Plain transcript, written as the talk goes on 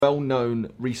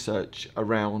well-known research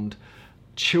around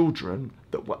children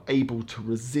that were able to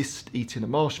resist eating a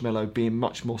marshmallow being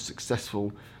much more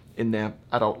successful in their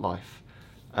adult life.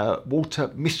 Walter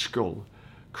Mischel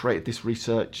created this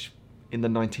research in the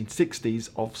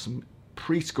 1960s of some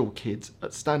preschool kids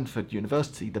at Stanford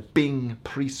University, the Bing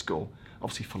preschool,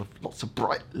 obviously full of lots of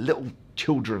bright little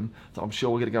children that I'm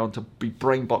sure we're going to go on to be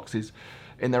brain boxes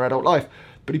in their adult life.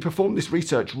 But he performed this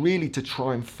research really to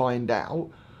try and find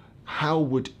out how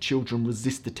would children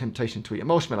resist the temptation to eat a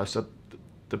marshmallow. So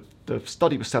the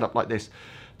study was set up like this.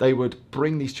 They would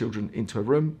bring these children into a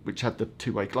room which had the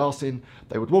two-way glass in.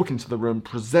 They would walk into the room,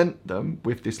 present them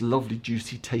with this lovely,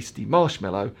 juicy, tasty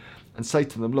marshmallow and say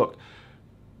to them, look,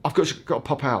 I've got to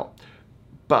pop out.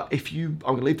 But I'm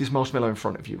going to leave this marshmallow in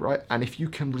front of you, right? And if you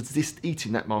can resist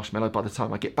eating that marshmallow by the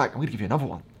time I get back, I'm going to give you another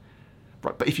one.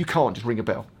 Right, but if you can't, just ring a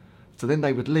bell. So then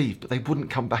they would leave, but they wouldn't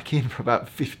come back in for about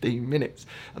 15 minutes.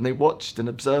 And they watched and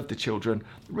observed the children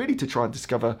really to try and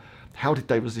discover how did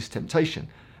they resist temptation.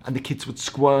 And the kids would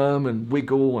squirm and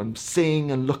wiggle and sing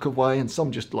and look away, and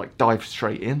some just like dive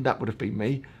straight in. That would have been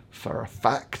me, for a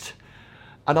fact.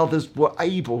 And others were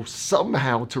able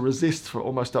somehow to resist for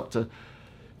almost up to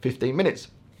 15 minutes.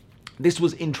 This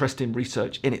was interesting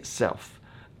research in itself.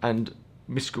 And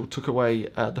Mischel took away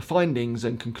the findings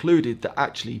and concluded that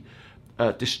actually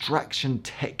distraction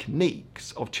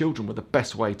techniques of children were the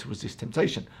best way to resist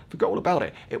temptation. Forgot all about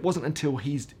it. It wasn't until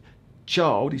his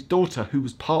daughter, who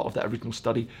was part of that original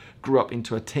study, grew up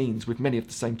into her teens with many of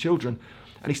the same children,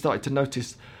 and he started to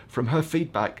notice from her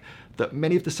feedback that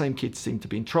many of the same kids seemed to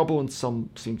be in trouble and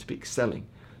some seemed to be excelling.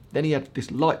 Then he had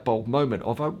this light bulb moment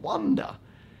of, I wonder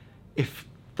if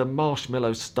the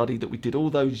marshmallow study that we did all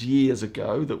those years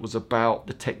ago that was about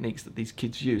the techniques that these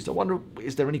kids used, I wonder,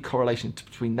 is there any correlation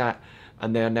between that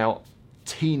and their now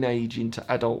teenage into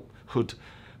adulthood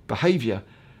behaviour?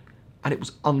 And it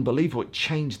was unbelievable. It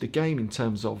changed the game in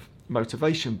terms of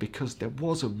motivation because there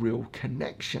was a real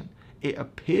connection. It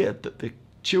appeared that the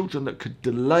children that could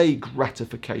delay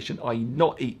gratification, i.e.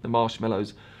 not eat the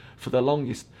marshmallows for the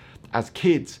longest as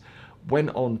kids,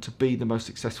 went on to be the most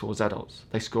successful as adults.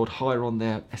 They scored higher on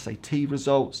their SAT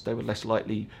results. They were less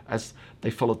likely, as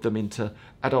they followed them into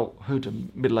adulthood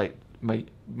and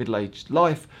middle-aged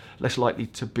life, less likely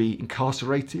to be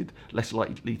incarcerated, less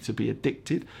likely to be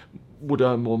addicted, would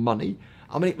earn more money.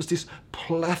 I mean, it was this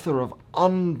plethora of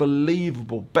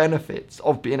unbelievable benefits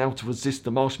of being able to resist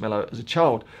the marshmallow as a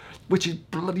child, which is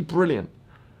bloody brilliant.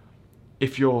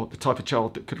 If you're the type of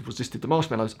child that could have resisted the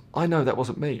marshmallows, I know that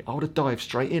wasn't me. I would have dived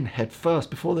straight in head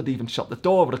first. Before they'd even shut the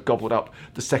door, I would have gobbled up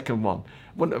the second one.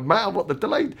 Wouldn't have mattered what the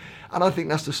delayed. And I think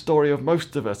that's the story of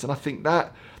most of us. And I think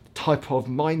that type of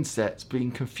mindset's been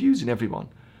confusing everyone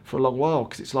for a long while,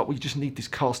 because it's like, well, you just need this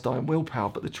cast iron willpower.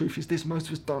 But the truth is this, most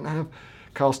of us don't have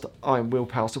cast iron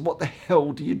willpower. So what the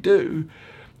hell do you do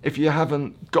if you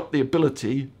haven't got the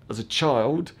ability as a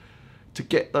child to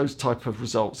get those type of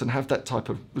results and have that type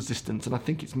of resistance? And I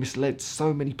think it's misled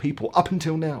so many people up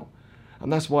until now.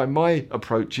 And that's why my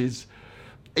approach is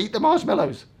eat the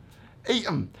marshmallows, eat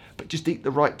them, but just eat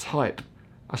the right type.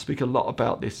 I speak a lot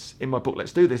about this in my book,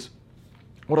 Let's Do This.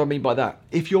 What do I mean by that?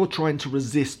 If you're trying to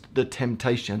resist the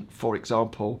temptation, for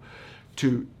example,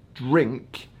 to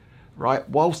drink, right,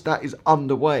 whilst that is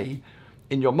underway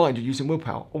in your mind, you're using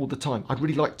willpower all the time. I'd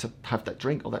really like to have that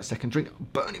drink or that second drink.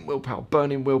 Burning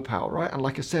willpower, right? And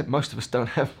like I said, most of us don't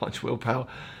have much willpower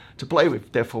to play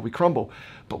with, therefore we crumble.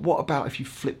 But what about if you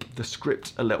flip the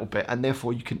script a little bit and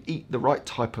therefore you can eat the right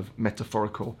type of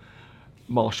metaphorical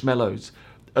marshmallows,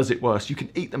 as it were? So you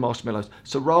can eat the marshmallows.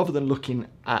 So rather than looking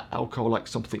at alcohol like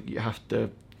something you have to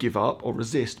give up or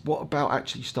resist, what about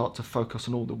actually start to focus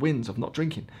on all the wins of not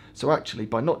drinking? So actually,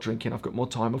 by not drinking, I've got more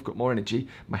time, I've got more energy,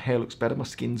 my hair looks better, my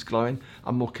skin's glowing,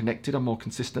 I'm more connected, I'm more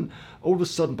consistent. All of a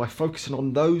sudden, by focusing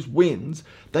on those wins,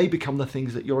 they become the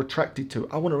things that you're attracted to.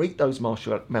 I want to eat those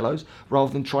marshmallows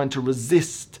rather than trying to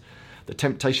resist the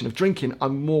temptation of drinking.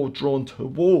 I'm more drawn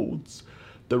towards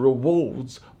the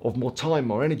rewards of more time,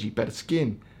 more energy, better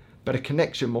skin, better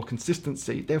connection, more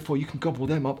consistency. Therefore, you can gobble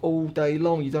them up all day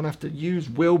long. You don't have to use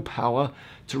willpower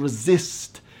to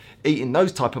resist eating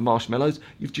those type of marshmallows.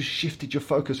 You've just shifted your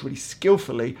focus really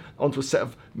skillfully onto a set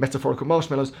of metaphorical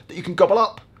marshmallows that you can gobble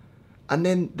up. And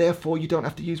then, therefore, you don't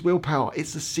have to use willpower.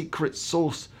 It's a secret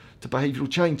sauce to behavioural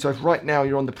change. So if right now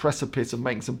you're on the precipice of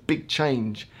making some big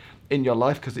change in your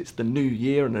life because it's the new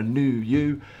year and a new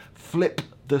you, flip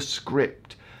the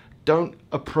script. Don't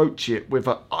approach it with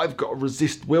a I've got to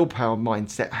resist willpower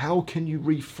mindset. How can you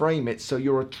reframe it so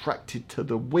you're attracted to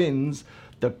the wins,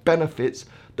 the benefits,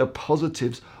 the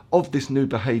positives of this new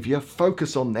behaviour.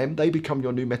 Focus on them. They become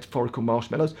your new metaphorical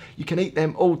marshmallows. You can eat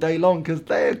them all day long because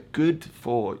they're good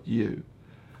for you.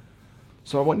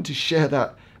 So I wanted to share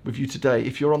that with you today.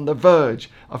 If you're on the verge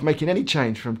of making any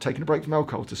change from taking a break from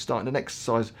alcohol to starting an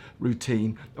exercise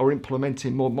routine or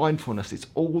implementing more mindfulness, it's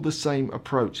all the same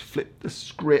approach. Flip the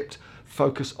script,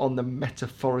 focus on the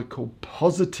metaphorical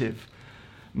positive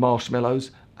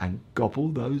marshmallows and gobble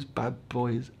those bad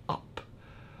boys up.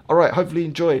 All right, hopefully you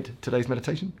enjoyed today's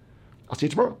meditation. I'll see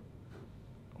you tomorrow.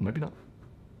 Or maybe not.